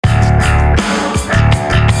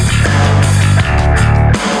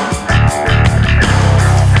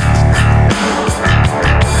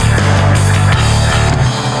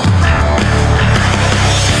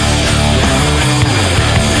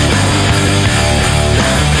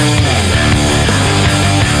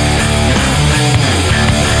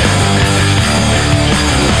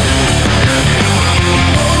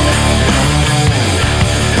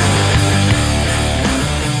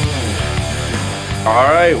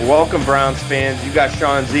welcome Browns fans. You got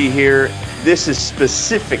Sean Z here. This is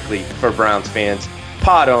specifically for Browns fans.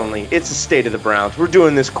 Pod only. It's the state of the Browns. We're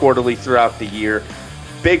doing this quarterly throughout the year.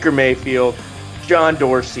 Baker Mayfield, John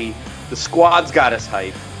Dorsey, the squad's got us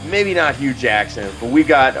hyped. Maybe not Hugh Jackson, but we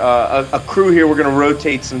got a crew here. We're going to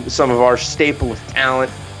rotate some of our staple of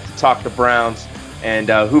talent to talk the Browns. And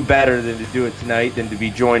who better than to do it tonight than to be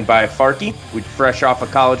joined by Farkey? We're fresh off a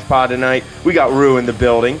college pod tonight. We got Rue in the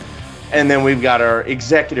building. And then we've got our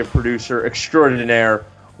executive producer extraordinaire,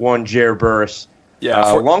 one Jer Burris.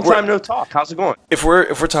 Yeah, long time no talk. How's it going? If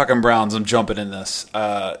we're talking Browns, I'm jumping in this.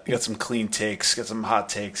 Got some clean takes, got some hot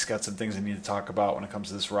takes, got some things I need to talk about when it comes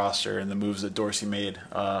to this roster and the moves that Dorsey made.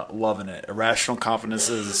 Loving it. Irrational confidence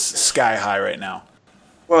is sky high right now.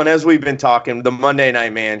 Well, and as we've been talking, the Monday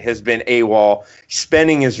Night Man has been AWOL,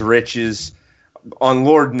 spending his riches on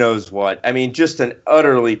Lord knows what. I mean, just an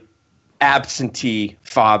utterly absentee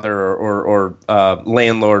father or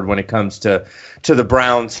landlord when it comes to the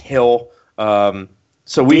Browns hill.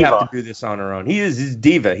 So we have to do this on our own. He's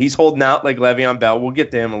diva. He's holding out like Le'Veon Bell. We'll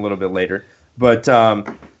get to him a little bit later. But,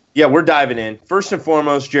 yeah, we're diving in. First and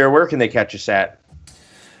foremost, Jared, where can they catch us at?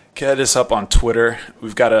 Hit us up on Twitter.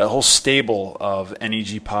 We've got a whole stable of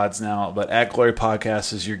NEG pods now, but At Glory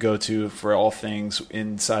Podcast is your go-to for all things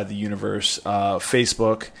inside the universe.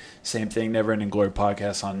 Facebook, same thing, Never Ending Glory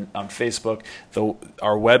Podcast on Facebook.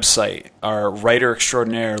 Our website, our writer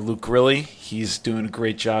extraordinaire, Luke Grilly, he's doing a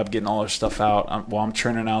great job getting all our stuff out. While I'm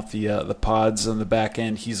churning out the pods on the back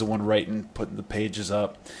end, he's the one writing, putting the pages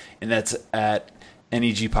up, and that's at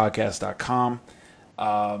negpodcast.com.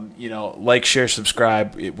 Like, share,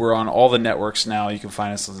 subscribe. We're on all the networks now. You can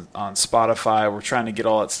find us on Spotify. We're trying to get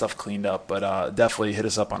all that stuff cleaned up, but definitely hit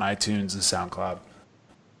us up on iTunes and SoundCloud.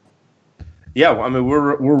 Yeah, I mean,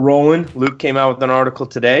 we're rolling. Luke came out with an article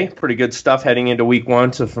today. Pretty good stuff heading into week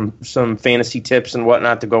one. So from some fantasy tips and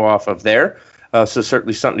whatnot to go off of there. So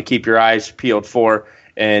certainly something to keep your eyes peeled for.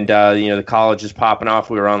 And, the college is popping off.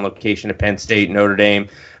 We were on location at Penn State, Notre Dame.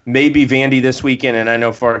 Maybe Vandy this weekend, and I know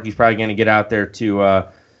Farkey's probably going to get out there to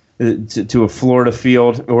a Florida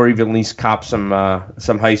field, or even at least cop some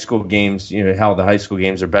high school games. Hell, the high school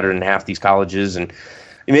games are better than half these colleges, and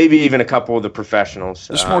maybe even a couple of the professionals.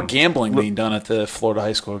 There's more gambling being done at the Florida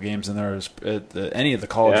high school games than there is at any of the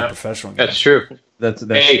college or professional games. That's true. That's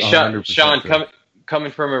hey, Sean,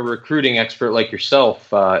 coming from a recruiting expert like yourself,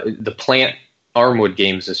 the Plant Armwood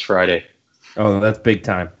games this Friday. Oh, that's big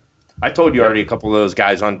time. I told you already a couple of those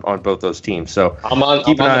guys on both those teams, so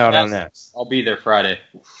keep an eye out on that. I'll be there Friday.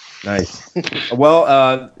 Nice.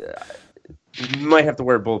 Well, you might have to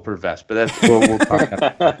wear a bulletproof vest, but we'll talk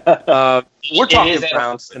about it. We're talking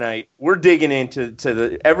Browns tonight. We're digging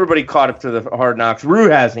into everybody caught up to the Hard Knocks. Rue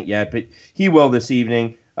hasn't yet, but he will this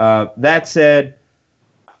evening. That said,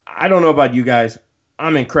 I don't know about you guys.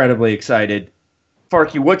 I'm incredibly excited.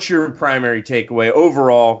 Farkey, what's your primary takeaway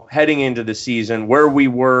overall heading into the season, where we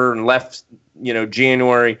were and left,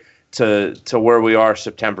 January to where we are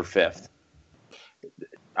September 5th?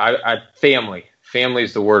 Family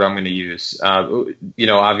is the word I'm going to use.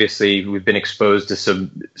 Obviously we've been exposed to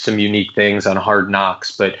some unique things on Hard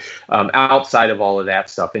Knocks, but outside of all of that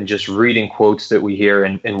stuff and just reading quotes that we hear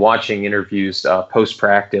and watching interviews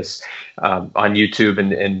post-practice on YouTube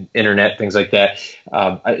and internet, things like that,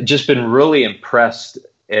 I've just been really impressed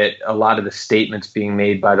at a lot of the statements being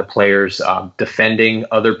made by the players, defending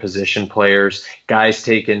other position players, guys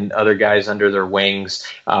taking other guys under their wings.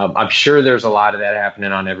 I'm sure there's a lot of that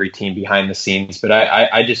happening on every team behind the scenes, but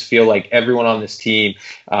I just feel like everyone on this team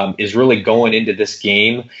is really going into this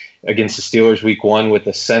game against the Steelers week one with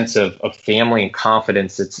a sense of family and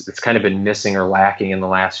confidence it's kind of been missing or lacking in the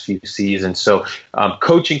last few seasons. So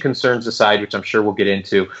coaching concerns aside, which I'm sure we'll get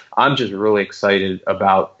into, I'm just really excited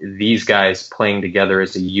about these guys playing together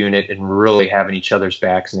as a unit and really having each other's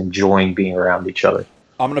backs and enjoying being around each other.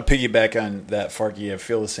 I'm going to piggyback on that, Farkey. I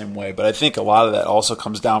feel the same way, but I think a lot of that also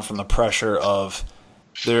comes down from the pressure of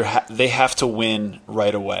they have to win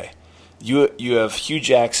right away. You have Hugh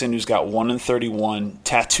Jackson, who's got 1-31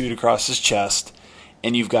 tattooed across his chest,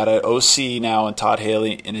 and you've got an OC now and Todd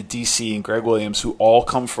Haley and a DC and Greg Williams, who all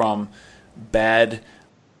come from bad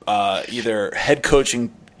either head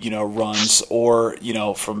coaching runs or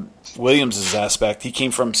from Williams' aspect. He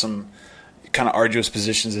came from some kind of arduous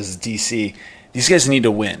positions as a DC. These guys need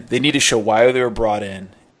to win. They need to show why they were brought in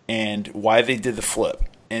and why they did the flip.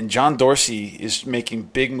 And John Dorsey is making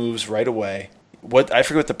big moves right away. I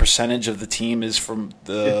forget what the percentage of the team is from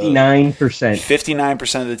the 59%.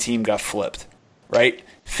 59% of the team got flipped, right?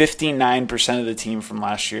 59% of the team from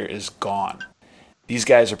last year is gone. These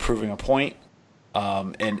guys are proving a point.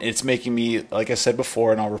 And it's making me, like I said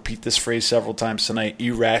before, and I'll repeat this phrase several times tonight,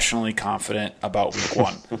 irrationally confident about week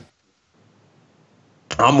one.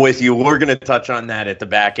 I'm with you. We're going to touch on that at the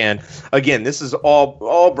back end. Again, this is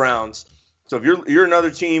all Browns. So if you're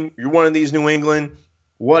another team, you're one of these New England,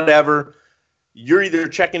 whatever, you're either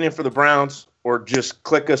checking in for the Browns or just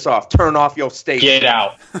click us off. Turn off your station. Get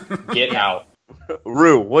out. Get out.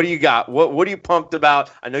 Rue, what do you got? What are you pumped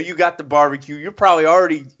about? I know you got the barbecue. You're probably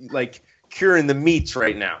already like curing the meats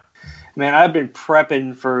right now. Man, I've been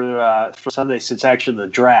prepping for Sunday since actually the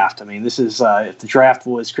draft. I mean, this is if the draft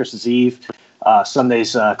was Christmas Eve,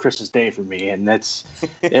 Sunday's Christmas Day for me, and it's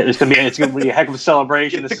gonna be a heck of a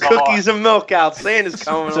celebration. Get the cookies and milk out. Santa's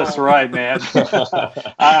coming. That's home. right, man.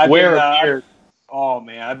 Oh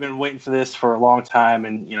man, I've been waiting for this for a long time,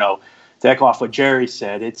 and to echo off what Jerry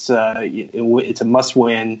said, it's a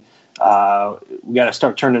must-win. We got to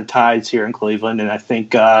start turning the tides here in Cleveland, and I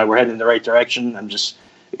think we're heading in the right direction. I'm just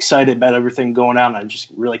excited about everything going on. I just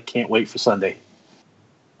really can't wait for Sunday.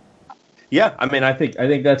 Yeah, I mean, I think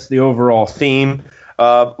that's the overall theme.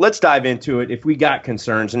 Let's dive into it. If we got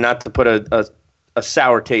concerns, and not to put a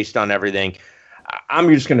sour taste on everything,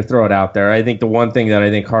 I'm just going to throw it out there. I think the one thing that I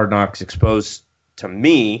think Hard Knocks exposed to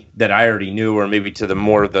me that I already knew, or maybe to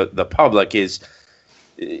the public, is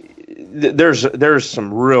there's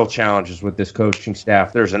some real challenges with this coaching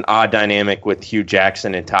staff. There's an odd dynamic with Hugh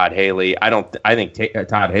Jackson and Todd Haley. I think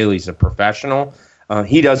Todd Haley's a professional.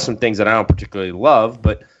 He does some things that I don't particularly love,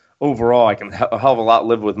 but overall, I can a hell of a lot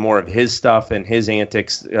live with more of his stuff and his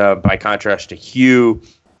antics by contrast to Hugh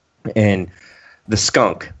and the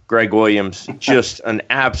skunk, Greg Williams. Just an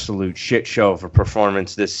absolute shit show of a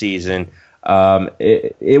performance this season.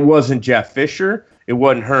 It wasn't Jeff Fisher. It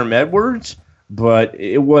wasn't Herm Edwards, but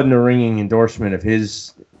it wasn't a ringing endorsement of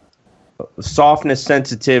his softness,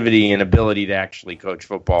 sensitivity, and ability to actually coach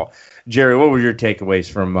football. Jerry, what were your takeaways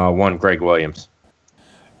from one Greg Williams?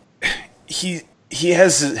 He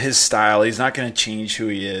has his style. He's not going to change who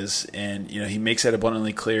he is, and he makes that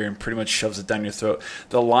abundantly clear and pretty much shoves it down your throat.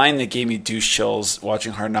 The line that gave me douche chills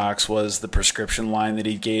watching Hard Knocks was the prescription line that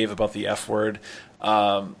he gave about the F word.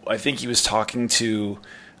 I think he was talking to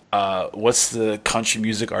what's the country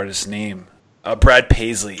music artist's name? Brad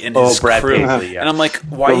Paisley and his crew. Paisley, yeah. And I'm like,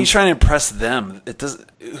 why are you trying to impress them? It does.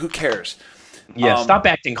 Who cares? Yeah, stop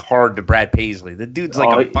acting hard to Brad Paisley. The dude's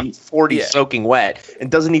like a 40 soaking wet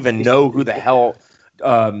and doesn't even know who the hell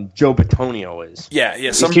Joe Bitonio is.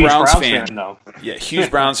 Yeah. Some Browns fan. Yeah,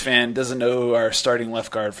 huge Browns fan doesn't know who our starting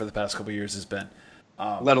left guard for the past couple of years has been.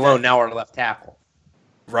 Let alone now our left tackle.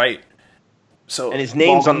 Right. So and his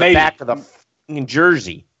name's on the back of the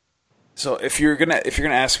jersey. So if you're gonna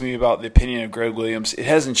ask me about the opinion of Greg Williams, it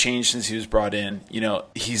hasn't changed since he was brought in.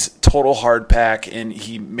 He's total hard pack, and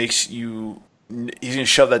he makes you. He's gonna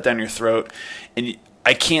shove that down your throat, and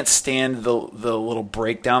I can't stand the little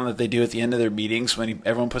breakdown that they do at the end of their meetings when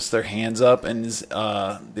everyone puts their hands up and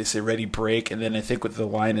they say ready break, and then I think what the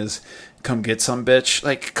line is, come get some bitch.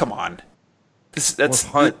 Like, come on. That's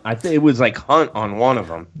Hunt. I think it was like Hunt on one of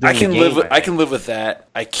them. I can live with that.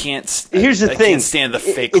 I can't. Here's the thing. I can't stand the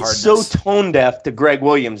fake hardness. It's so tone deaf to Greg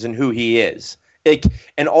Williams and who he is,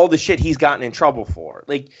 and all the shit he's gotten in trouble for.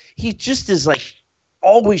 Like, he just is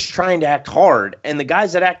always trying to act hard, and the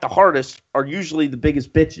guys that act the hardest are usually the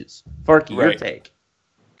biggest bitches. Farkey, your take.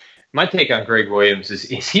 My take on Greg Williams is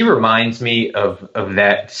he reminds me of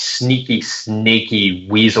that sneaky, snaky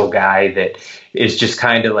weasel guy that is just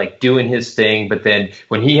kind of like doing his thing, but then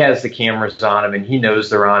when he has the cameras on him and he knows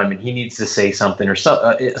they're on him and he needs to say something or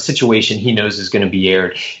a situation he knows is going to be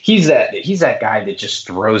aired, he's that guy that just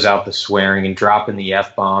throws out the swearing and dropping the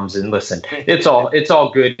F-bombs. And listen, it's all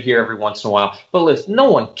good here every once in a while, but listen, no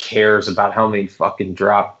one cares about how many fucking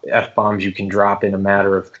F-bombs you can drop in a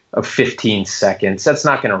matter of 15 seconds. That's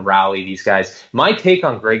not going to rally these guys. My take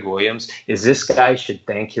on Greg Williams is this guy should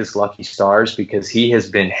thank his lucky stars because he has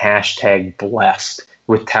been hashtag blessed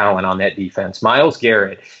with talent on that defense. Myles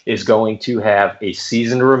Garrett is going to have a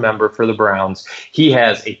season to remember for the Browns. He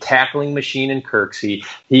has a tackling machine in Kirksey.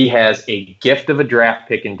 He has a gift of a draft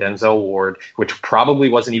pick in Denzel Ward, which probably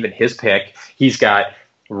wasn't even his pick. He's got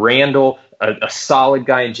Randall, a solid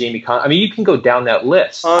guy in Jamie Conn. I mean, you can go down that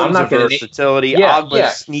list. Tons of versatility.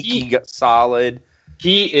 Sneaky, solid.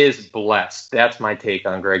 He is blessed. That's my take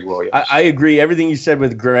on Greg Williams. I agree. Everything you said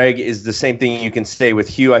with Greg is the same thing you can say with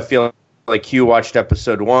Hugh. I feel like Hugh watched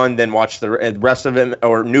episode 1, then watched the rest of him,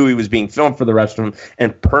 or knew he was being filmed for the rest of them,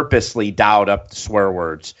 and purposely dialed up the swear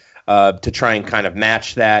words to try and kind of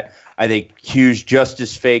match that. I think Hugh's just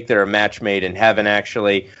as fake. They're a match made in heaven,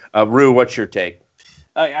 actually. Rue, what's your take?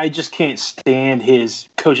 I just can't stand his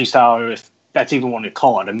coaching style with that's even what to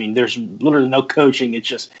call it. I mean, there's literally no coaching. It's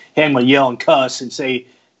just, hey, I'm going to yell and cuss and say,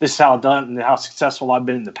 this is how I've done and how successful I've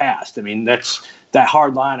been in the past. I mean, that's that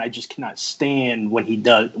hard line I just cannot stand when he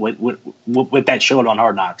does with that show on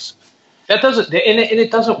Hard Knocks. That doesn't, and it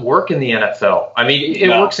doesn't work in the NFL. I mean, it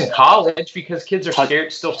works in college because kids are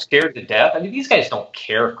still scared to death. I mean, these guys don't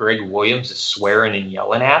care if Greg Williams is swearing and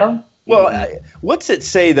yelling at them. Well, what's it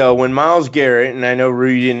say, though, when Myles Garrett, and I know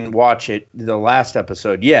Rudy didn't watch it, the last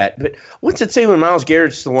episode yet, but what's it say when Myles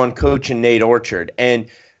Garrett's the one coaching Nate Orchard? And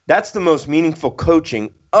that's the most meaningful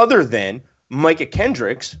coaching other than Micah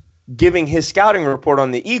Kendricks giving his scouting report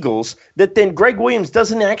on the Eagles, that then Greg Williams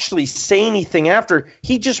doesn't actually say anything after.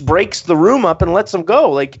 He just breaks the room up and lets them go.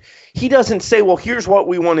 Like, he doesn't say, well, here's what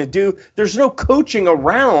we want to do. There's no coaching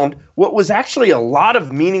around what was actually a lot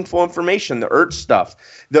of meaningful information, the Ertz stuff,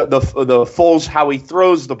 the Foles, how he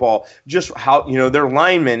throws the ball, just how, their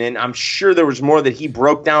linemen, and I'm sure there was more that he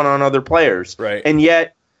broke down on other players. Right. And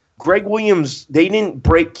yet, Greg Williams, they didn't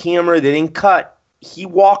break camera, they didn't cut. He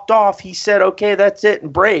walked off. He said, okay, that's it,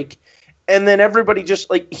 and break. And then everybody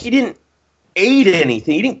just, he didn't aid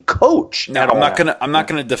anything. He didn't coach. No, I'm not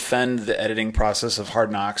gonna defend the editing process of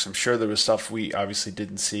Hard Knocks. I'm sure there was stuff we obviously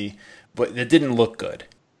didn't see, but it didn't look good.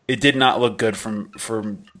 It did not look good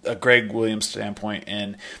from a Greg Williams standpoint,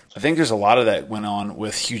 and I think there's a lot of that went on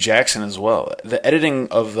with Hugh Jackson as well. The editing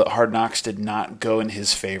of the Hard Knocks did not go in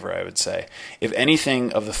his favor, I would say. If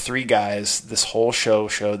anything, of the three guys, this whole show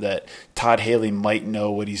showed that Todd Haley might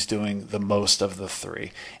know what he's doing the most of the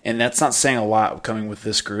three. And that's not saying a lot coming with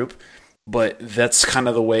this group, but that's kind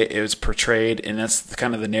of the way it was portrayed, and that's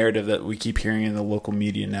kind of the narrative that we keep hearing in the local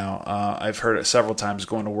media now. I've heard it several times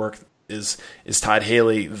going to work. Is Todd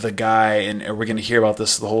Haley the guy, and are we going to hear about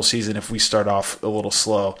this the whole season if we start off a little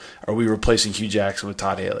slow? Are we replacing Hugh Jackson with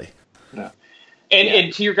Todd Haley? No.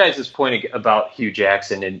 And to your guys' point about Hugh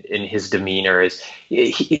Jackson and his demeanor, is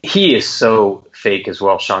he is so fake as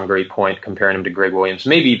well. Sean, great point, comparing him to Greg Williams,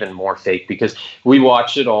 maybe even more fake, because we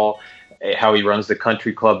watched it all, how he runs the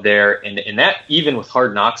country club there, and that, even with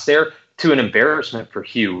Hard Knocks there, to an embarrassment for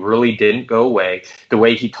Hugh, really didn't go away. The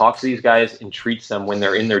way he talks to these guys and treats them when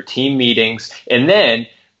they're in their team meetings. And then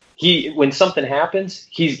when something happens,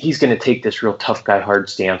 he's going to take this real tough guy hard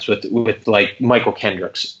stance with like Michael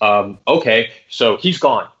Kendricks. Okay, so he's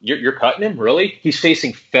gone. You're cutting him? Really? He's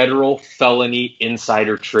facing federal felony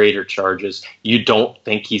insider trader charges. You don't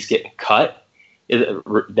think he's getting cut?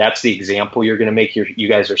 That's the example you're going to make? You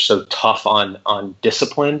guys are so tough on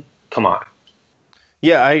discipline? Come on.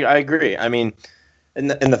 Yeah, I agree. I mean, and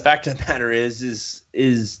the fact of the matter is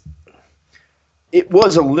it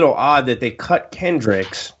was a little odd that they cut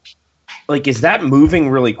Kendricks. Like, is that moving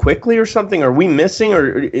really quickly or something? Are we missing,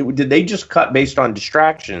 or did they just cut based on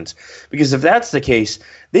distractions? Because if that's the case,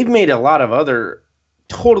 they've made a lot of other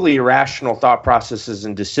totally irrational thought processes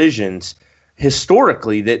and decisions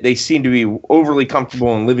historically that they seem to be overly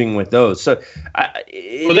comfortable in living with those. So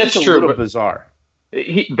it's a little bizarre.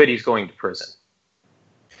 But he's going to prison.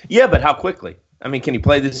 Yeah, but how quickly? I mean, can he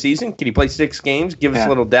play this season? Can he play 6 games? Give us a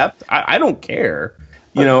little depth? I don't care.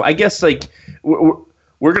 I guess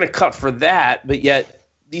we're going to cut for that, but yet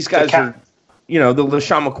these guys are, the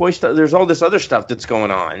LaShawn McCoy stuff. There's all this other stuff that's going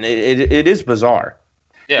on. It is bizarre.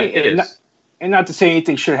 Yeah, it is. And not to say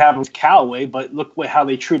anything should happen with Callaway, but look how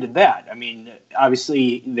they treated that. I mean,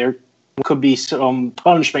 obviously there could be some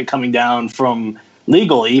punishment coming down from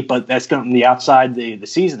legally, but that's going to be outside the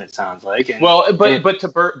season, it sounds like. And, but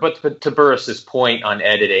to Burris's point on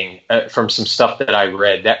editing, from some stuff that I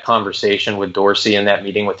read, that conversation with Dorsey and that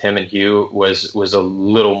meeting with him and Hugh was a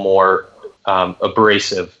little more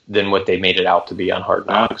abrasive than what they made it out to be on Hard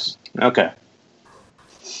Knocks. Okay.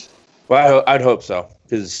 Well, I'd hope so,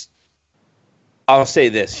 because I'll say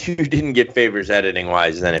this: you didn't get favors editing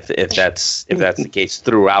wise. Then, if that's the case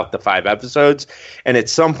throughout the 5 episodes, and at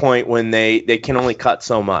some point when they can only cut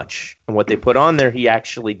so much, and what they put on there, he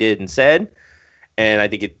actually did and said, and I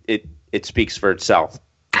think it speaks for itself.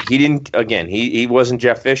 He didn't. Again, he wasn't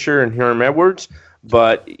Jeff Fisher and Hiram Edwards,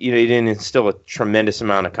 but he didn't instill a tremendous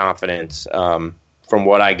amount of confidence from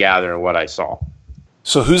what I gather and what I saw.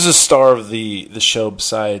 So, who's the star of the show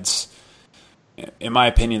besides? In my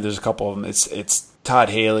opinion, there's a couple of them. It's Todd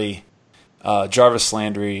Haley, Jarvis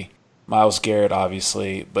Landry, Myles Garrett,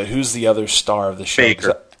 obviously. But who's the other star of the show?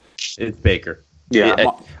 Baker. It's Baker.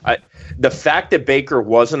 Yeah. The fact that Baker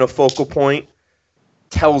wasn't a focal point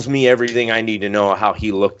tells me everything I need to know how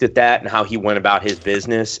he looked at that and how he went about his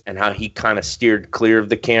business and how he kind of steered clear of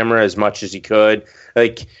the camera as much as he could.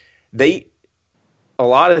 A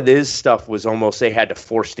lot of this stuff was almost they had to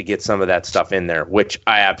force to get some of that stuff in there, which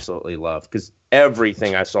I absolutely love, because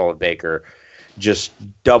everything I saw with Baker just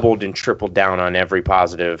doubled and tripled down on every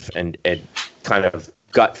positive and kind of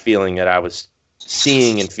gut feeling that I was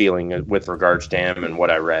seeing and feeling with regards to him and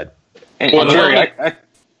what I read. And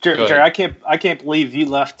Jerry, I can't believe you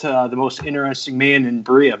left the most interesting man in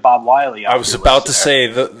Berea, Bob Wiley. I was about to say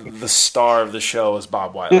the star of the show is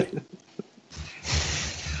Bob Wiley.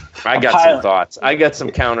 I got some thoughts. I got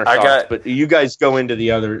some counter thoughts, but you guys go into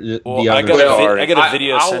the other. I got a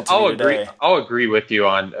video sent to me today. I'll agree with you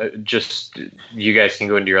on just you guys can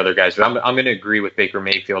go into your other guys, but I'm going to agree with Baker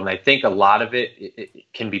Mayfield, and I think a lot of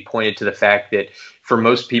it can be pointed to the fact that for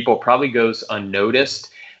most people, it probably goes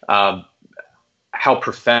unnoticed how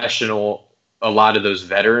professional a lot of those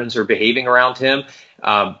veterans are behaving around him.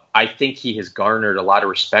 I think he has garnered a lot of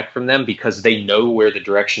respect from them because they know where the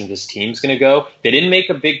direction this team's going to go. They didn't make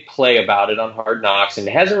a big play about it on Hard Knocks, and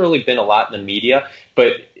it hasn't really been a lot in the media,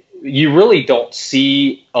 but you really don't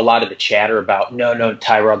see a lot of the chatter about, no,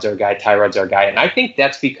 Tyrod's our guy. And I think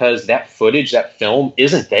that's because that footage, that film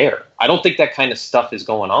isn't there. I don't think that kind of stuff is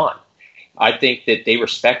going on. I think that they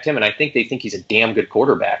respect him, and I think they think he's a damn good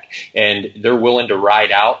quarterback. And they're willing to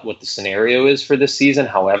ride out what the scenario is for this season,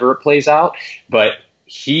 however it plays out. But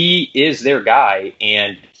he is their guy,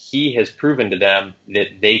 and he has proven to them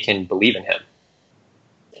that they can believe in him.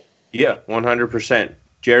 Yeah, 100%.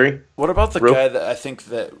 Jerry? What about the guy that I think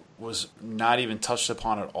that was not even touched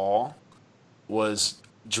upon at all was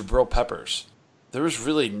Jabril Peppers. There was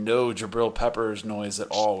really no Jabril Peppers noise at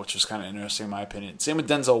all, which was kind of interesting in my opinion. Same with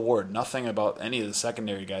Denzel Ward. Nothing about any of the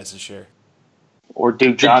secondary guys this year. Or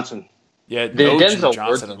Duke Johnson. Yeah, no Denzel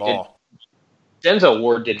Johnson at all. Denzel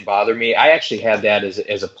Ward didn't bother me. I actually had that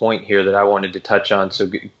as a point here that I wanted to touch on. So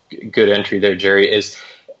good entry there, Jerry. Is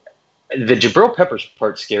the Jabril Peppers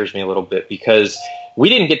part scares me a little bit because we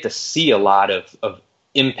didn't get to see a lot of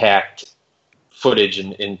impact footage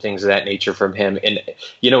and things of that nature from him. And,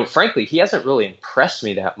 frankly, he hasn't really impressed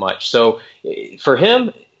me that much. So for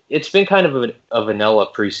him, it's been kind of a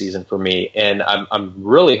vanilla preseason for me. And I'm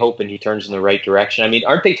really hoping he turns in the right direction. I mean,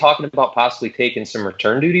 aren't they talking about possibly taking some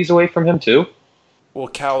return duties away from him too? Well,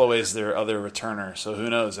 Callaway's their other returner, so who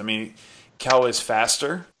knows? I mean, Callaway's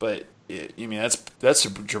faster, but that's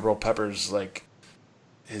Jabril Peppers, like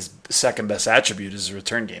his second best attribute is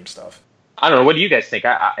return game stuff. I don't know. What do you guys think?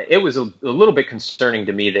 It was a little bit concerning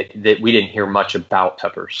to me that we didn't hear much about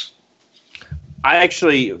Peppers. I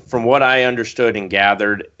actually, from what I understood and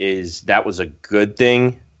gathered, is that was a good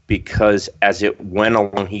thing because as it went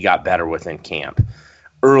along, he got better within camp.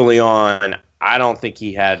 Early on, I don't think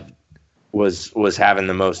he was having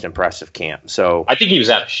the most impressive camp. So I think he was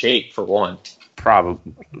out of shape for one.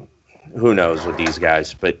 Probably, who knows with these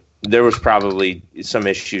guys, but there was probably some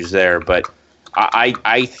issues there. But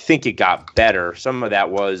I think it got better. Some of that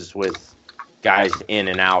was with guys in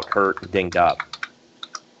and out, hurt, dinged up.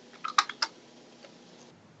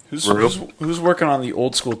 Who's working on the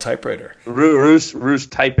old school typewriter? Rue's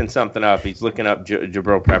typing something up. He's looking up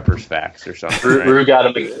Jabril Peppers facts or something. Rue got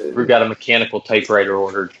a mechanical typewriter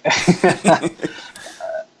ordered.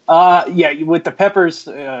 With the Peppers,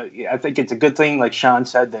 I think it's a good thing, like Sean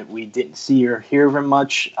said, that we didn't see or hear very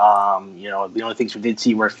much. The only things we did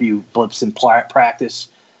see were a few blips in practice.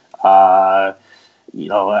 I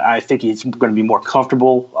think he's going to be more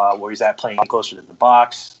comfortable where he's at playing closer to the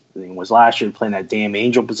box than he was last year, playing that damn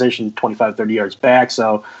angel position, 25, 30 yards back.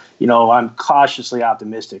 So, I'm cautiously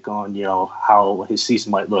optimistic on, how his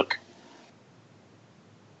season might look.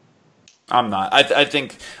 I'm not. I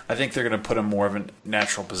think they're going to put him more of a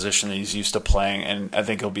natural position that he's used to playing, and I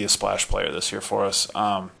think he'll be a splash player this year for us.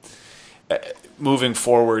 Moving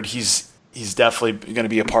forward, he's definitely going to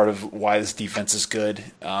be a part of why this defense is good.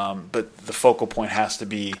 But the focal point has to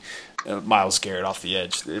be Myles Garrett off the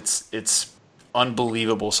edge. It's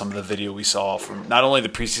unbelievable some of the video we saw from not only the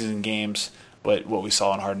preseason games, but what we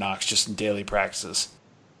saw in Hard Knocks just in daily practices.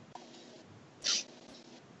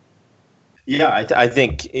 Yeah, I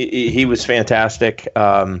think he was fantastic.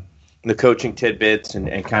 The coaching tidbits and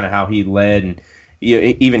kind of how he led, and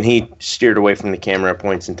even he steered away from the camera at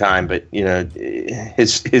points in time. But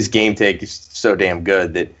his game take is so damn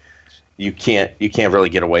good that you can't really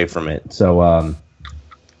get away from it. So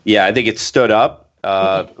I think it stood up.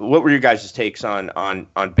 What were your guys' takes on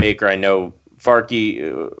Baker? I know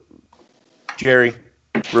Farkey, Jerry,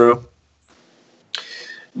 Rue.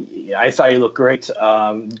 Yeah, I thought he looked great.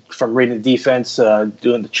 From reading the defense,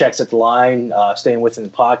 doing the checks at the line, staying within the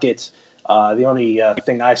pockets. The only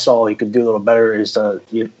thing I saw he could do a little better is not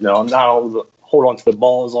hold on to the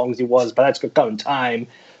ball as long as he was, but that's going to come in time.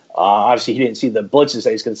 Obviously, he didn't see the blitzes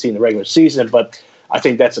that he's going to see in the regular season, but I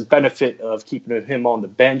think that's a benefit of keeping him on the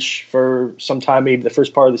bench for some time, maybe the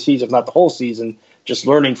first part of the season, if not the whole season, just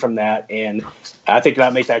learning from that. And I think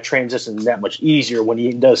that makes that transition that much easier when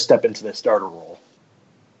he does step into the starter role.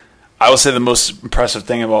 I would say the most impressive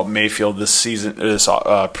thing about Mayfield this season, this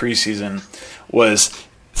preseason, was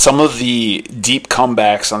some of the deep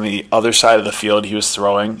comebacks on the other side of the field he was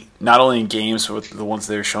throwing, not only in games, but the ones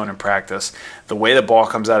they were showing in practice. The way the ball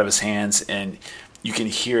comes out of his hands, and you can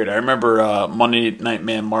hear it. I remember Monday Night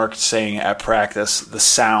Man Mark saying at practice the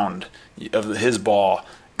sound of his ball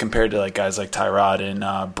compared to like guys like Tyrod and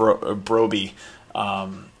Broby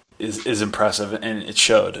is impressive, and it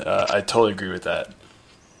showed. I totally agree with that.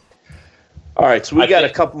 All right, so we got a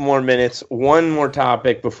couple more minutes. One more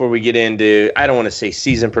topic before we get into, I don't want to say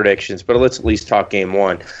season predictions, but let's at least talk game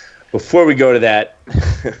one. Before we go to that,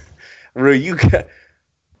 Rue,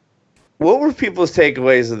 what were people's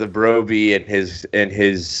takeaways of the Broby and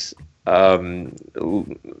his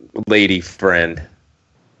lady friend?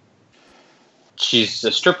 She's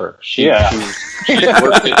a stripper. She's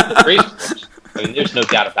worked at race course. I mean, there's no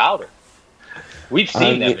doubt about it. We've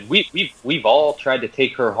seen them, and we've all tried to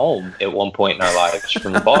take her home at one point in our lives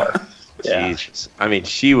from the bar. Jesus. I mean,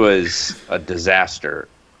 she was a disaster.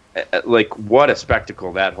 Like, what a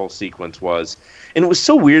spectacle that whole sequence was. And it was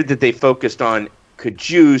so weird that they focused on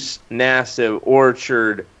Kajus, Nassib,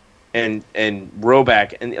 Orchard, and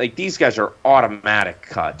Roback. And, like, these guys are automatic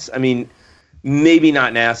cuts. I mean, maybe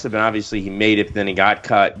not Nassib, and obviously he made it, but then he got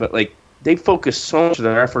cut. But, like, they focused so much of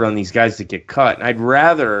their effort on these guys that get cut. And I'd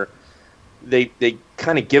rather they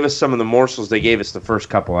kind of give us some of the morsels they gave us the first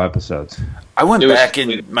couple episodes. I went back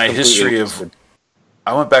in my history of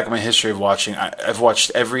watching. I've watched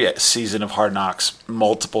every season of Hard Knocks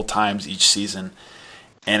multiple times each season,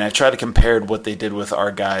 and I tried to compare what they did with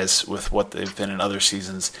our guys with what they've been in other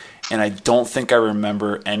seasons, and I don't think I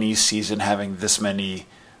remember any season having this many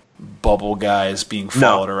bubble guys being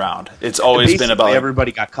followed around. It's always been about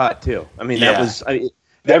everybody got cut too. I mean, that was.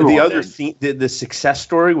 The success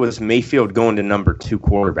story was Mayfield going to number 2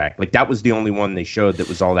 quarterback. Like, that was the only one they showed that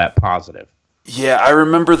was all that positive. Yeah, I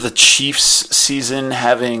remember the Chiefs season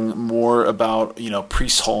having more about,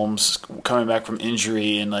 Priest Holmes coming back from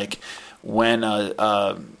injury, and like when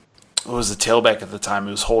what was the tailback at the time?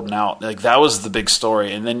 It was holding out. Like, that was the big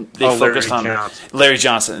story. And then they focused on Larry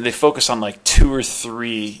Johnson, and they focused on like 2 or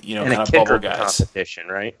 3, kind of bubble guys. Competition,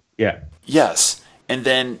 right? Yeah. Yes, and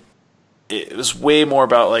then it was way more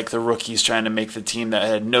about like the rookies trying to make the team that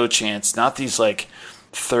had no chance, not these like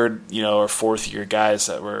third, or fourth year guys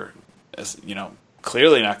that were,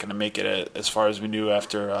 clearly not going to make it as far as we knew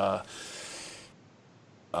after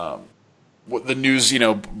what the news,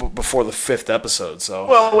 before the 5th episode. So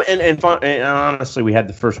well, and honestly, we had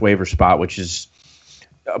the first waiver spot, which is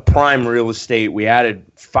a prime real estate. We added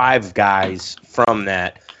 5 guys from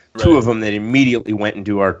that, right. 2 of them that immediately went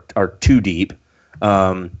into our 2 deep.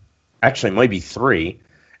 Actually, it might be 3.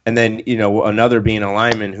 And then, another being a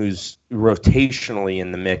lineman who's rotationally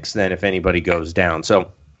in the mix then if anybody goes down.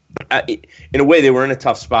 So, in a way, they were in a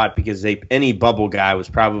tough spot because any bubble guy was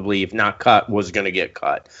probably, if not cut, was going to get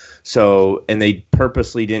cut. So, and they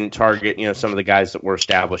purposely didn't target, some of the guys that were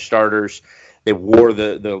established starters. They wore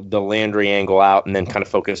the Landry angle out and then kind of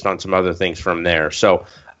focused on some other things from there. So,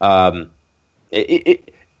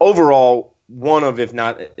 overall, one of, if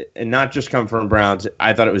not, and not just come from Browns,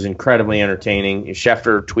 I thought it was incredibly entertaining.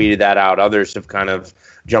 Schefter tweeted that out. Others have kind of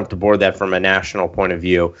jumped aboard that from a national point of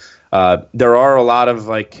view. There are a lot of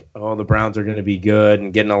like, the Browns are going to be good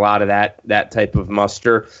and getting a lot of that type of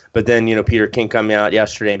muster. But then, Peter King coming out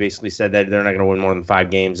yesterday and basically said that they're not going to win more than 5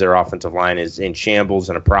 games. Their offensive line is in shambles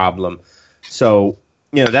and a problem. So,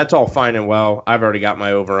 that's all fine and well. I've already got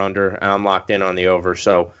my over-under, and I'm locked in on the over.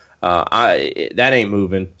 So, that ain't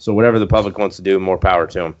moving. So whatever the public wants to do, more power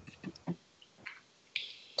to them.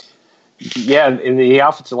 Yeah, and the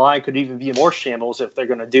offensive line could even be more shambles if they're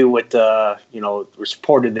going to do what was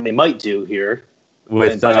reported that they might do here.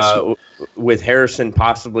 With Harrison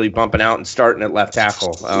possibly bumping out and starting at left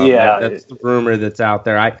tackle. That's the rumor that's out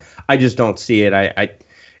there. I just don't see it.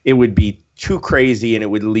 It would be too crazy, and it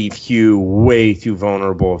would leave Hugh way too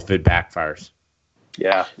vulnerable if it backfires.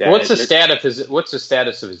 Yeah. What's the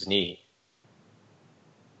status of his knee?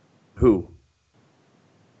 Who?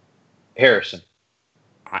 Harrison.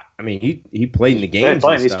 I mean, he played in the games.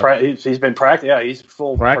 He's been practicing. Yeah, he's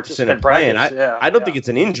full practicing and playing. I don't think it's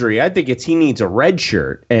an injury. I think he needs a red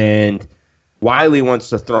shirt, and Wiley wants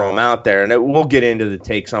to throw him out there. And we'll get into the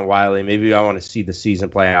takes on Wiley. Maybe I want to see the season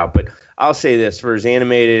play out, but I'll say this: for as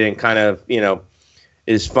animated and kind of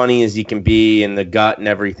as funny as he can be in the gut and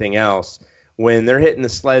everything else, when they're hitting the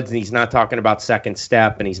sleds and he's not talking about second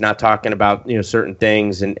step and he's not talking about certain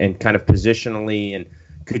things and kind of positionally, and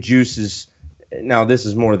Kajus is now this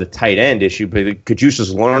is more of the tight end issue, but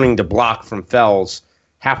Cajusa's learning to block from Fells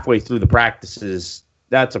halfway through the practices.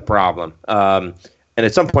 That's a problem. And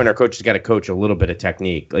at some point, our coach has got to coach a little bit of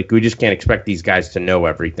technique. Like, we just can't expect these guys to know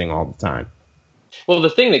everything all the time. Well, the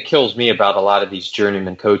thing that kills me about a lot of these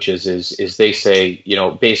journeyman coaches is they say,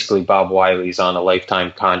 basically Bob Wiley's on a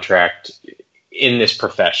lifetime contract in this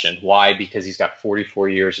profession. Why? Because he's got 44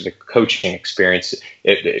 years of coaching experience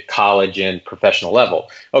at college and professional level.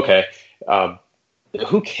 Okay.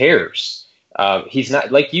 Who cares? He's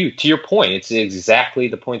not, like you, to your point, it's exactly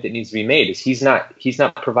the point that needs to be made, is he's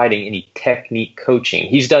not providing any technique coaching.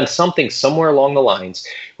 He's done something somewhere along the lines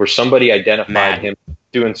where somebody identified him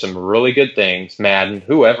doing some really good things, Madden,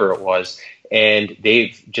 whoever it was, and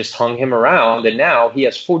they've just hung him around, and now he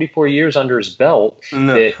has 44 years under his belt.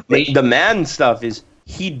 The Madden stuff is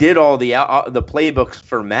he did all the playbooks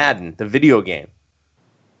for Madden, the video game.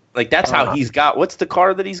 Like, that's how he's got. What's the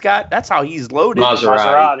car that he's got? That's how he's loaded.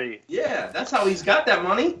 Maserati. Yeah, that's how he's got that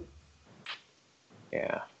money.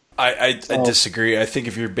 Yeah. I disagree. I think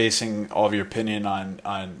if you're basing all of your opinion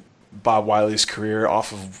on Bob Wiley's career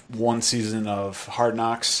off of one season of Hard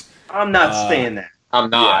Knocks, I'm not saying that. I'm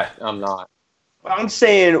not. I'm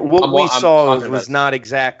saying what we saw was not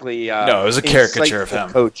exactly. No, it was a caricature of him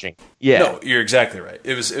coaching. Yeah, no, you're exactly right.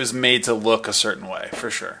 It was made to look a certain way for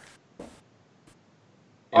sure.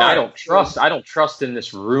 And I don't trust in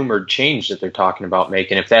this rumored change that they're talking about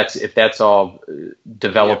making. If that's all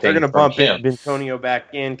developing, they're going to bump Bentonio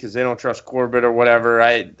back in because they don't trust Corbett or whatever.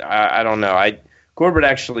 I don't know. Corbett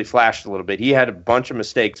actually flashed a little bit. He had a bunch of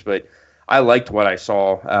mistakes, but I liked what I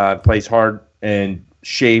saw. Plays hard and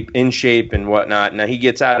in shape and whatnot. Now he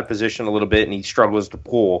gets out of position a little bit and he struggles to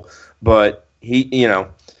pull, but he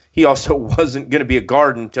also wasn't going to be a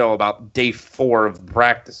guard until about day 4 of the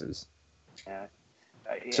practices.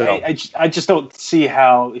 So I just don't see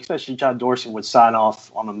how, especially John Dorsey, would sign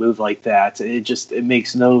off on a move like that. It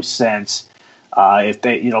makes no sense. If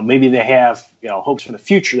they, maybe they have, hopes for the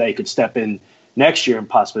future that he could step in next year and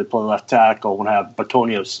possibly play left tackle and have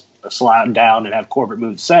Batonio slide down and have Corbett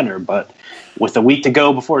move to center. But with a week to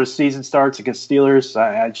go before the season starts against Steelers,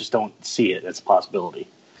 I just don't see it as a possibility.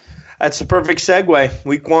 That's the perfect segue.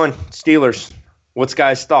 Week 1, Steelers. What's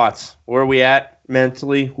guys' thoughts? Where are we at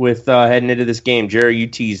mentally with heading into this game? Jerry, you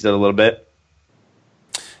teased it a little bit.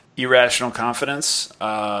 Irrational confidence.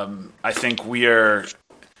 I think we are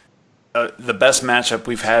the best matchup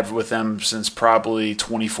we've had with them since probably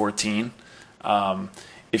 2014.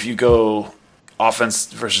 If you go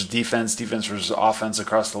offense versus defense versus offense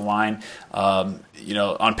across the line,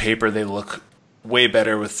 on paper they look way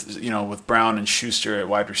better with Brown and Schuster at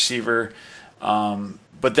wide receiver.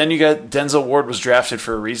 But then you got Denzel Ward was drafted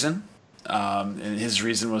for a reason. And his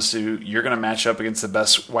reason was you're going to match up against the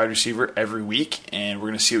best wide receiver every week, and we're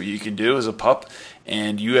going to see what you can do as a pup.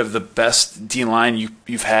 And you have the best D-line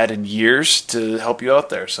you've had in years to help you out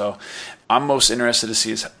there. So I'm most interested to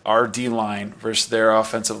see is our D-line versus their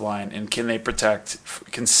offensive line, and can they protect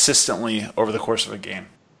consistently over the course of a game?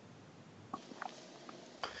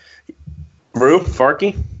 Brew,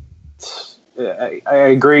 Farkey? I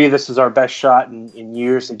agree. This is our best shot in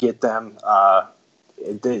years to get them.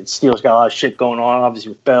 The Steelers got a lot of shit going on, obviously,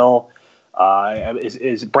 with Bell.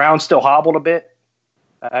 Is Brown still hobbled a bit?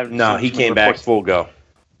 No, he came back full go.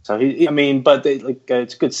 So but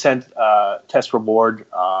it's a good test reward.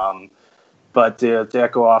 But to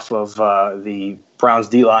echo off of the Browns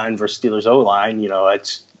D line versus Steelers O line,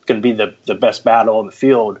 it's going to be the best battle on the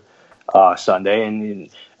field Sunday, and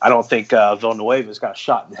I don't think Villanueva's got a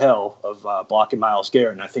shot in hell of blocking Myles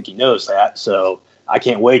Garrett, and I think he knows that. So I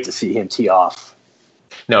can't wait to see him tee off.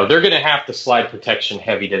 No, they're going to have to slide protection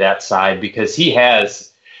heavy to that side because he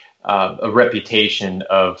has a reputation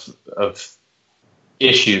of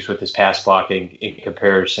issues with his pass blocking in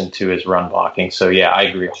comparison to his run blocking. So yeah, I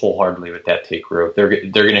agree wholeheartedly with that take, Rue. They're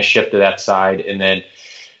going to shift to that side, and then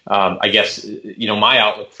I guess my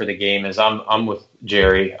outlook for the game is I'm with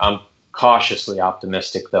Jerry. I'm cautiously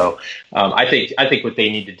optimistic, though. I think what they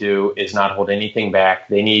need to do is not hold anything back.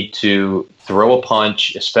 They need to throw a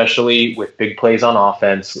punch, especially with big plays on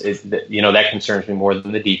offense. That concerns me more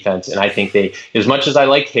than the defense. And I think as much as I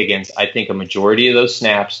like Higgins, I think a majority of those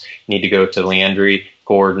snaps need to go to Landry,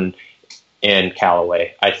 Gordon, and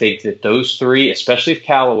Callaway. I think that those three, especially if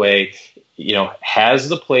Callaway, has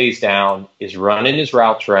the plays down, is running his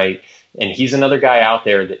routes right, and he's another guy out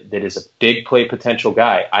there that is a big play potential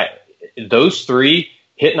guy. Those three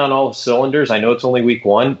hitting on all the cylinders. I know it's only week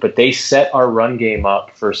 1, but they set our run game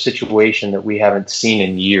up for a situation that we haven't seen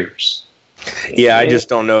in years. Yeah, I just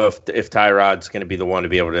don't know if Tyrod's going to be the one to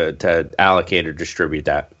be able to allocate or distribute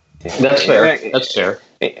that. That's fair.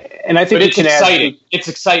 And I think but it's exciting. It's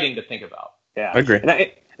exciting to think about. Yeah, I agree.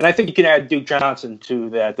 And I think you can add Duke Johnson to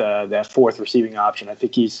that fourth receiving option. I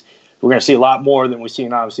think we're going to see a lot more than we've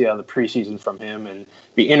seen obviously out of the preseason from him, and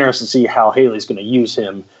be interested to see how Haley's going to use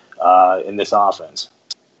him in this offense.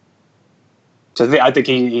 So I think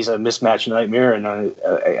he's a mismatch nightmare, and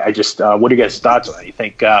I just what do you guys' thoughts on that? You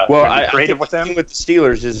think creative with them? The thing with the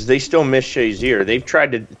Steelers is they still miss Shazier. They've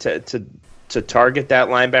tried to target that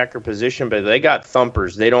linebacker position, but they got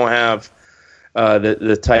thumpers. They don't have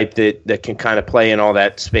the type that can kind of play in all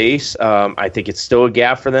that space. I think it's still a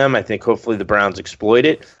gap for them. I think hopefully the Browns exploit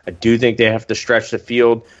it. I do think they have to stretch the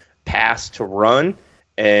field, pass to run,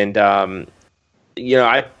 and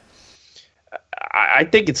I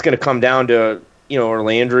think it's going to come down to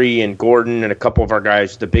Landry and Gordon and a couple of our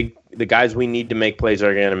guys. The guys we need to make plays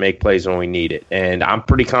are going to make plays when we need it, and I'm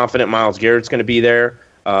pretty confident Myles Garrett's going to be there.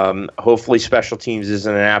 Hopefully, special teams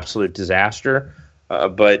isn't an absolute disaster,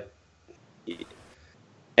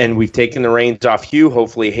 and we've taken the reins off Hugh.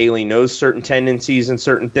 Hopefully, Haley knows certain tendencies and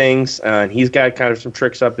certain things, and he's got kind of some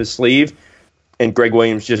tricks up his sleeve. And Greg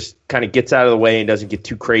Williams just kind of gets out of the way and doesn't get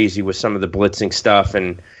too crazy with some of the blitzing stuff,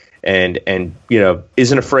 and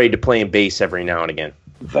isn't afraid to play in base every now and again.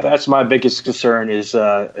 That's my biggest concern is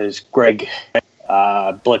Greg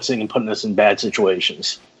blitzing and putting us in bad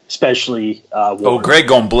situations, especially. Greg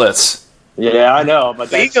going blitz. Yeah, I know, but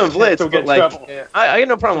he's going blitz. But I got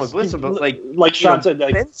no problem with blitzing, but like Sean said,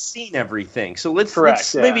 Ben's seen everything, so let's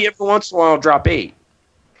maybe every once in a while drop 8.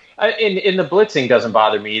 In the blitzing doesn't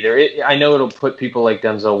bother me either. I know it'll put people like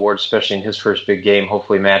Denzel Ward, especially in his first big game,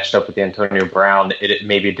 hopefully matched up with Antonio Brown. It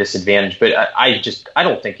may be a disadvantage, but I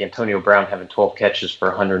don't think Antonio Brown having 12 catches for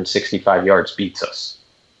 165 yards beats us.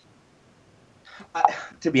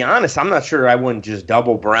 To be honest, I'm not sure I wouldn't just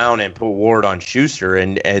double Brown and put Ward on Schuster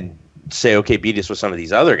and say, okay, beat us with some of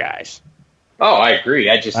these other guys. Oh, I agree.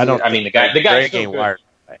 The guy's so good. Wired.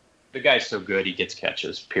 The guy's so good, he gets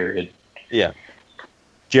catches, period. Yeah.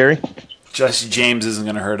 Jerry? Jesse James isn't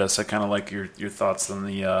going to hurt us. I kind of like your thoughts on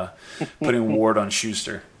the putting Ward on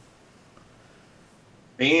Schuster.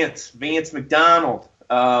 Vance McDonald.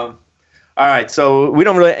 All right, so we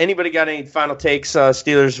don't really – anybody got any final takes,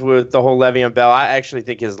 Steelers, with the whole Le'Veon Bell? I actually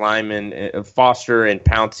think his linemen, Foster and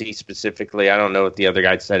Pouncey specifically, I don't know if the other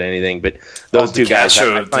guy said anything, but those two guys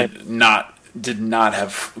 – did not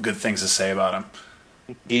have good things to say about him.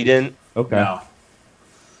 He didn't? Okay. No.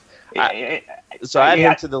 So I add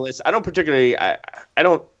him to the list. I don't particularly. I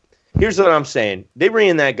don't. Here's what I'm saying. They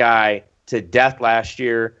ran that guy to death last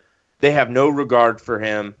year. They have no regard for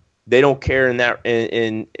him. They don't care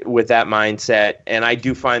with that mindset. And I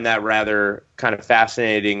do find that rather kind of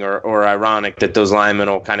fascinating or ironic that those linemen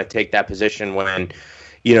will kind of take that position when,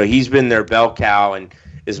 he's been their bell cow. And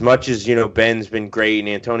as much as Ben's been great and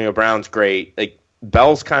Antonio Brown's great, like.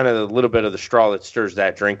 Bell's kind of a little bit of the straw that stirs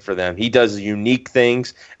that drink for them. He does unique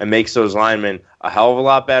things and makes those linemen a hell of a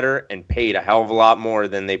lot better and paid a hell of a lot more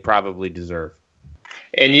than they probably deserve.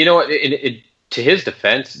 And you know what? To his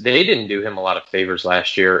defense, they didn't do him a lot of favors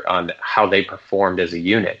last year on how they performed as a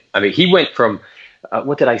unit. I mean, he went from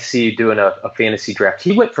what did I see doing a fantasy draft?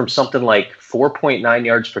 He went from something like 4.9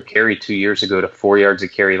 yards per carry 2 years ago to 4 yards a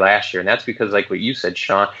carry last year. And that's because, like what you said,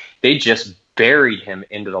 Sean, they just buried him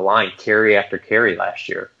into the line carry after carry last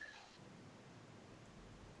year.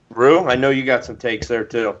 Rue, I know you got some takes there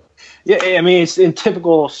too. Yeah, I mean, it's in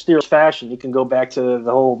typical Steelers fashion. You can go back to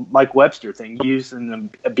the whole Mike Webster thing: use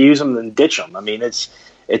them, abuse them, then ditch them. I mean, it's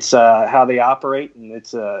how they operate, and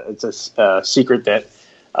it's a secret that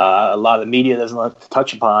a lot of the media doesn't like to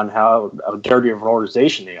touch upon how dirty of an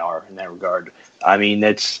organization they are in that regard. I mean,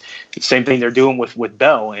 that's the same thing they're doing with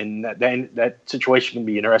Bell, and that situation can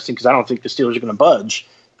be interesting because I don't think the Steelers are going to budge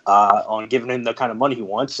on giving him the kind of money he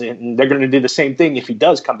wants, and they're going to do the same thing if he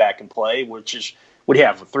does come back and play, which is what do you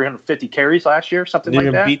have, 350 carries last year, something like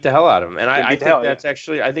that? They're going to beat the hell out of him, and I think that's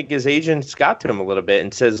actually, I think his agent's got to him a little bit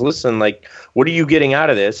and says, listen, like, what are you getting out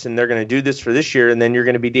of this? And they're going to do this for this year, and then you're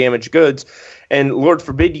going to be damaged goods, and Lord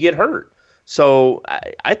forbid you get hurt. So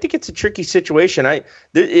I think it's a tricky situation.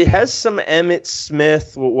 It has some Emmitt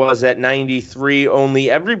Smith, what was at 93, only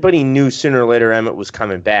everybody knew sooner or later Emmitt was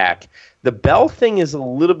coming back. The Bell thing is a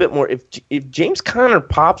little bit more, if James Conner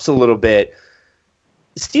pops a little bit,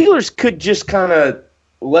 Steelers could just kind of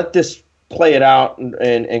let this play it out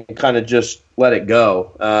and kind of just let it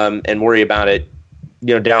go and worry about it,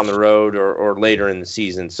 down the road or later in the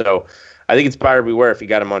season. So I think it's buyer beware if you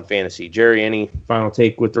got him on fantasy. Jerry, any final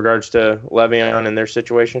take with regards to Le'Veon and their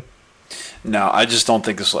situation? No, I just don't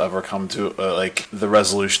think this will ever come to the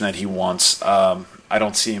resolution that he wants. I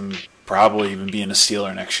don't see him probably even being a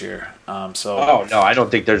Steeler next year. Oh no, I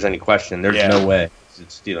don't think there's any question. There's no way. a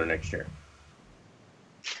Steeler next year.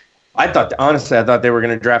 Honestly, I thought they were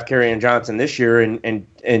going to draft Kerryon Johnson this year and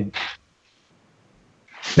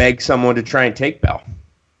beg someone to try and take Bell.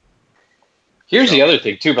 Here's the other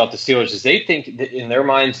thing too about the Steelers is they think that in their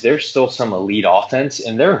minds there's still some elite offense,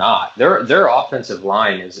 and they're not. Their offensive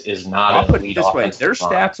line is not I'll an put it elite this way: offensive their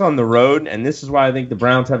line. stats on the road, and this is why I think the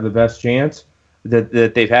Browns have the best chance that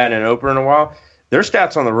they've had in an opener in a while. Their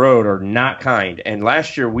stats on the road are not kind. And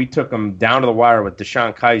last year we took them down to the wire with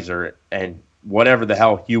Deshaun Kaiser and whatever the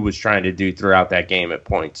hell Hugh was trying to do throughout that game at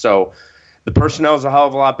points. So the personnel is a hell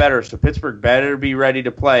of a lot better. So Pittsburgh better be ready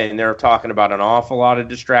to play. And they're talking about an awful lot of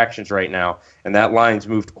distractions right now. And that line's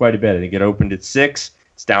moved quite a bit. They get opened at 6.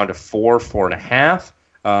 It's down to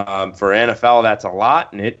 4.5. For NFL, that's a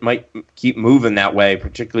lot. And it might keep moving that way,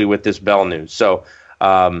 particularly with this Bell news. So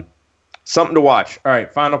something to watch. All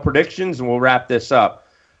right, final predictions, and we'll wrap this up.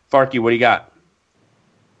 Farkey, what do you got?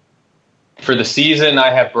 For the season,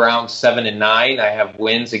 I have Browns 7-9. I have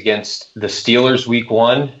wins against the Steelers week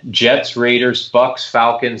 1, Jets, Raiders, Bucks,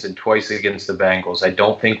 Falcons, and twice against the Bengals. I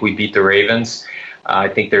don't think we beat the Ravens. I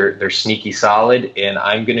think they're sneaky solid, and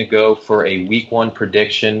I'm going to go for a week 1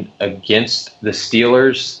 prediction against the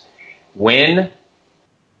Steelers. Win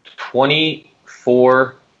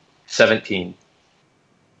 24-17.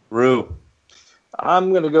 Rue. I'm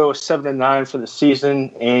going to go 7-9 for the season,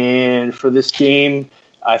 and for this game,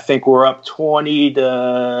 I think we're up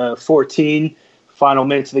 20-14. Final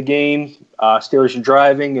minutes of the game, Steelers are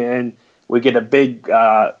driving, and we get a big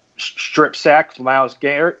strip sack from Myles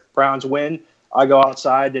Garrett. Browns win. I go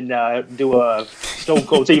outside and do a Stone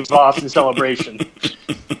Cold Steve Austin celebration,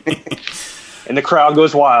 and the crowd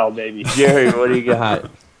goes wild, baby. Jerry, what do you got?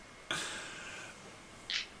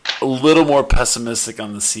 A little more pessimistic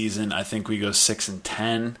on the season. I think we go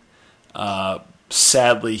 6-10.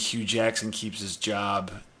 Sadly, Hugh Jackson keeps his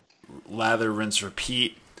job. Lather, rinse,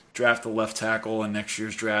 repeat. Draft the left tackle in next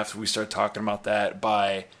year's draft. We start talking about that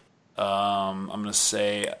by, I'm going to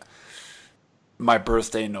say, my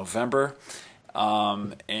birthday in November.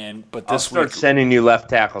 But this I'll start week, sending you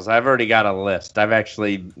left tackles. I've already got a list. I've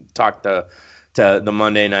actually talked to the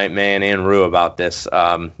Monday Night Man and Rue about this,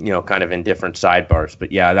 kind of in different sidebars.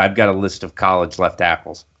 But yeah, I've got a list of college left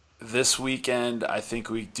tackles. this weekend, I think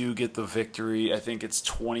we do get the victory. I think it's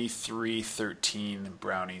 23-13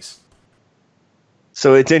 Brownies.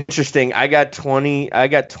 So it's interesting. I got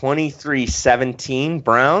 23-17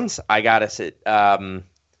 Browns. I got us at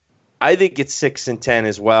I think it's 6-10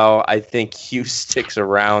 as well. I think Hugh sticks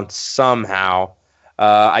around somehow.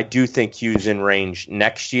 I do think Hugh's in range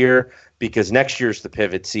next year because next year's the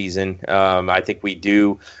pivot season. I think we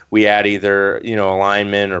add either a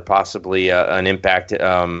lineman or possibly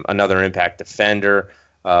another impact defender.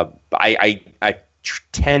 I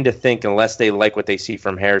tend to think unless they like what they see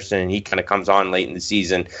from Harrison and he kind of comes on late in the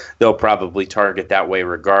season, they'll probably target that way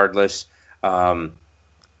regardless.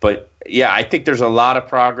 But yeah, I think there's a lot of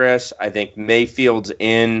progress. I think Mayfield's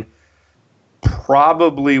in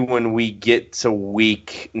probably when we get to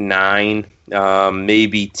week 9,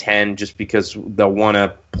 maybe 10, just because they'll want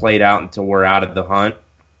to play it out until we're out of the hunt.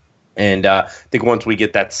 And I think once we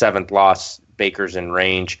get that 7th loss, Baker's in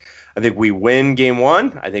range. I think we win game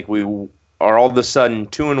 1. I think we are all of a sudden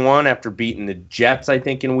 2-1 after beating the Jets, I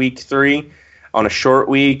think, in week 3 on a short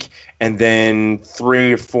week, and then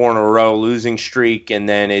 3 or 4 in a row losing streak, and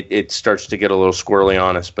then it starts to get a little squirrely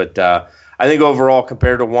on us. But I think overall,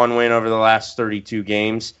 compared to one win over the last 32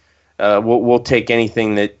 games, we'll take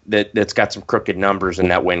anything that's got some crooked numbers in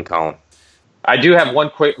that win column. I do have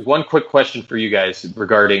one quick question for you guys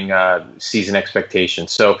regarding season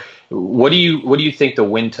expectations. So, what do you think the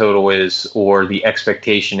win total is, or the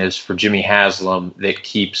expectation is for Jimmy Haslam that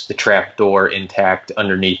keeps the trap door intact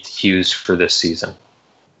underneath Hughes for this season?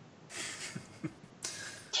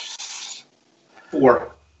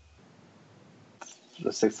 4.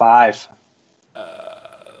 Let's say 5.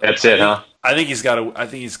 That's it, huh? I think he's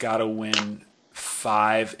got to win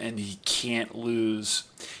 5, and he can't lose.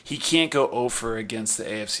 He can't go 0 against the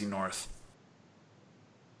AFC North.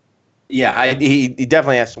 Yeah, he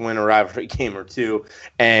definitely has to win a rivalry game or 2,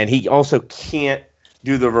 and he also can't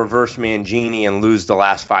do the reverse Mangini and lose the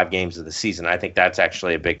last 5 games of the season. I think that's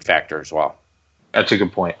actually a big factor as well. That's a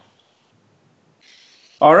good point.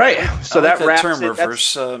 All right, so I like that wraps term, it.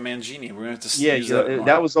 reverse Mangini. We're going to have to use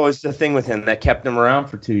that was always the thing with him that kept him around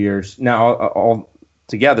for 2 years. Now, all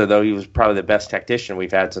together, though, he was probably the best tactician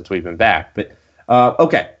we've had since we've been back. But,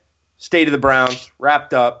 okay, state of the Browns,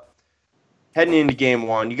 wrapped up. Heading into game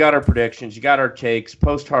 1, you got our predictions, you got our takes,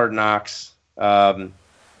 post-Hard Knocks.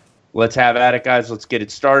 Let's have at it, guys. Let's get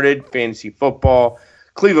it started. Fantasy football.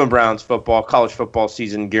 Cleveland Browns football, college football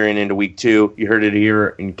season gearing into week 2. You heard it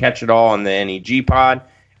here, and catch it all on the NEG pod.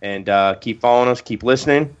 And keep following us, keep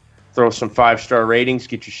listening. Throw some 5-star ratings,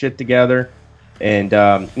 get your shit together. And,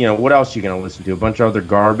 what else are you going to listen to? A bunch of other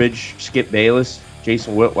garbage. Skip Bayless,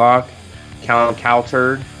 Jason Whitlock, Callum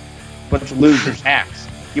Cowturd. A bunch of losers, hacks.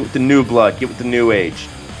 Get with the new blood. Get with the new age.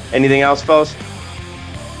 Anything else, fellas?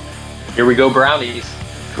 Here we go, Brownies.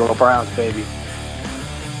 Go Browns, baby.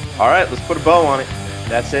 All right, let's put a bow on it.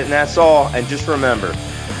 That's it and that's all. And just remember,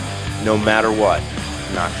 no matter what,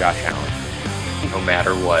 not Josh Allen. No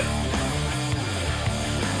matter what.